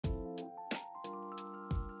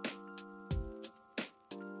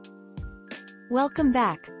Welcome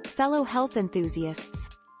back, fellow health enthusiasts.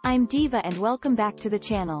 I'm Diva and welcome back to the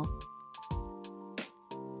channel.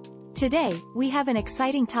 Today, we have an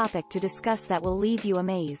exciting topic to discuss that will leave you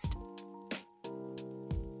amazed.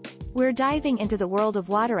 We're diving into the world of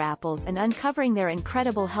water apples and uncovering their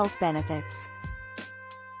incredible health benefits.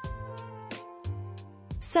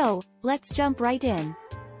 So, let's jump right in.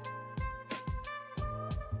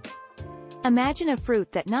 Imagine a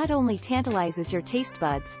fruit that not only tantalizes your taste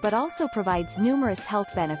buds but also provides numerous health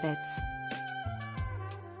benefits.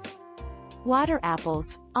 Water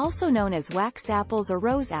apples, also known as wax apples or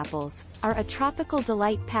rose apples, are a tropical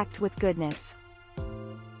delight packed with goodness.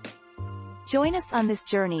 Join us on this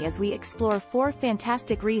journey as we explore 4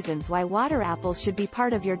 fantastic reasons why water apples should be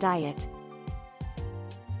part of your diet.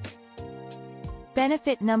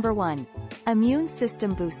 Benefit number 1. Immune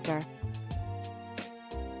system booster.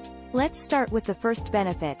 Let's start with the first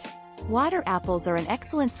benefit. Water apples are an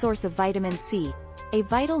excellent source of vitamin C, a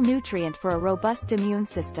vital nutrient for a robust immune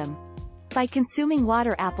system. By consuming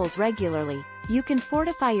water apples regularly, you can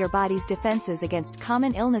fortify your body's defenses against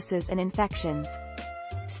common illnesses and infections.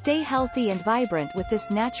 Stay healthy and vibrant with this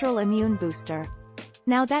natural immune booster.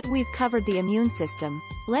 Now that we've covered the immune system,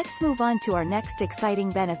 let's move on to our next exciting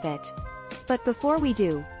benefit. But before we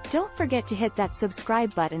do, don't forget to hit that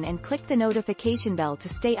subscribe button and click the notification bell to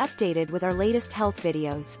stay updated with our latest health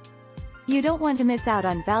videos. You don't want to miss out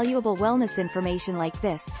on valuable wellness information like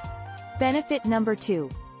this. Benefit number 2.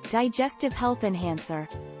 Digestive health enhancer.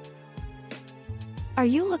 Are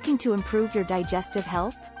you looking to improve your digestive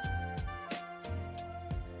health?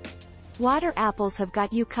 Water apples have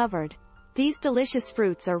got you covered. These delicious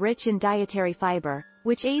fruits are rich in dietary fiber,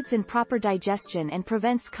 which aids in proper digestion and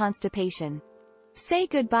prevents constipation. Say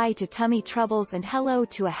goodbye to tummy troubles and hello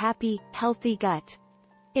to a happy, healthy gut.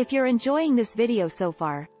 If you're enjoying this video so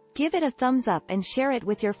far, give it a thumbs up and share it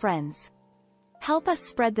with your friends. Help us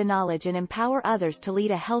spread the knowledge and empower others to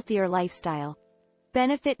lead a healthier lifestyle.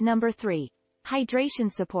 Benefit number 3.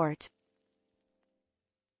 Hydration support.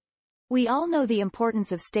 We all know the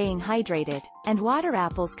importance of staying hydrated, and water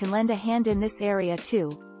apples can lend a hand in this area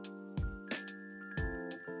too.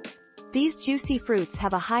 These juicy fruits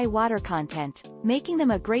have a high water content, making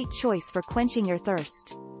them a great choice for quenching your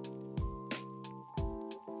thirst.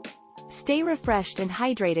 Stay refreshed and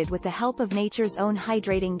hydrated with the help of nature's own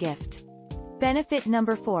hydrating gift. Benefit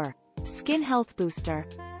number 4. Skin health booster.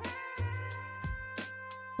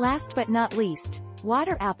 Last but not least,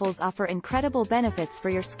 water apples offer incredible benefits for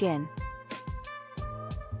your skin.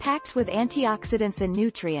 Packed with antioxidants and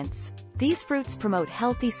nutrients, these fruits promote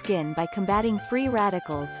healthy skin by combating free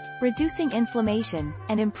radicals, reducing inflammation,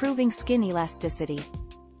 and improving skin elasticity.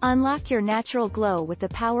 Unlock your natural glow with the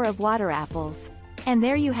power of water apples. And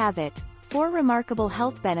there you have it, 4 remarkable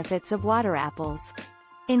health benefits of water apples.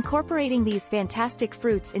 Incorporating these fantastic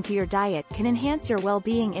fruits into your diet can enhance your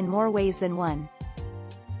well-being in more ways than one.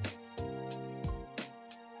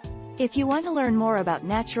 If you want to learn more about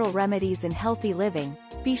natural remedies and healthy living,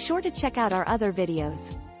 be sure to check out our other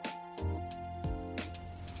videos.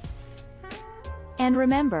 And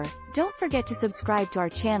remember, don't forget to subscribe to our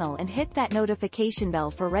channel and hit that notification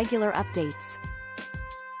bell for regular updates.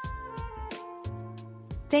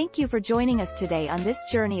 Thank you for joining us today on this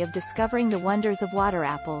journey of discovering the wonders of water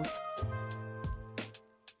apples.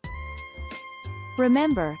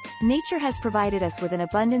 Remember, nature has provided us with an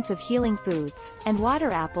abundance of healing foods, and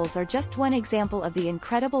water apples are just one example of the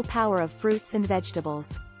incredible power of fruits and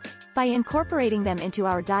vegetables. By incorporating them into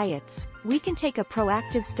our diets, we can take a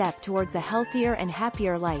proactive step towards a healthier and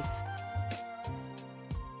happier life.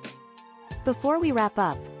 Before we wrap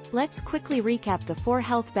up, let's quickly recap the 4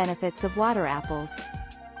 health benefits of water apples.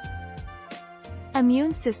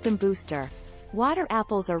 Immune system booster. Water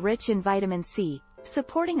apples are rich in vitamin C,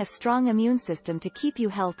 supporting a strong immune system to keep you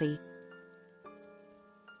healthy.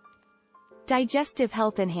 Digestive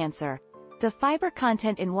health enhancer. The fiber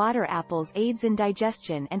content in water apples aids in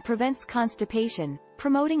digestion and prevents constipation,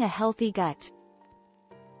 promoting a healthy gut.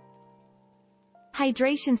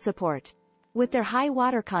 Hydration support. With their high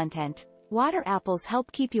water content, water apples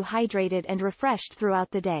help keep you hydrated and refreshed throughout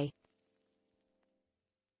the day.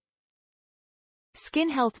 Skin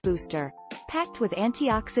health booster. Packed with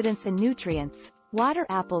antioxidants and nutrients, water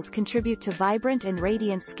apples contribute to vibrant and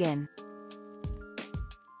radiant skin.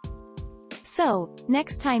 So,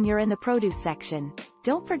 next time you're in the produce section,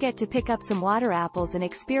 don't forget to pick up some water apples and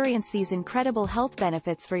experience these incredible health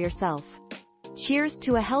benefits for yourself. Cheers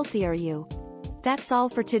to a healthier you. That's all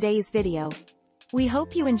for today's video. We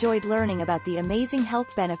hope you enjoyed learning about the amazing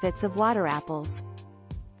health benefits of water apples.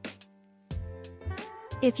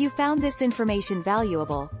 If you found this information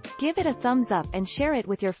valuable, Give it a thumbs up and share it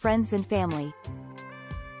with your friends and family.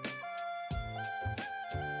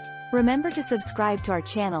 Remember to subscribe to our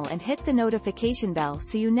channel and hit the notification bell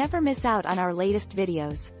so you never miss out on our latest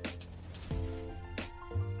videos.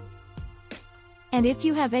 And if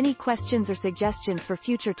you have any questions or suggestions for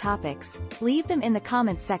future topics, leave them in the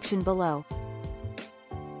comments section below.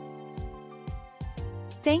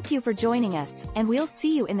 Thank you for joining us, and we'll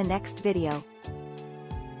see you in the next video.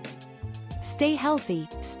 Stay healthy,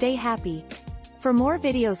 stay happy. For more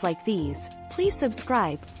videos like these, please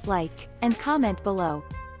subscribe, like, and comment below.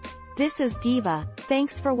 This is Diva,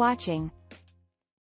 thanks for watching.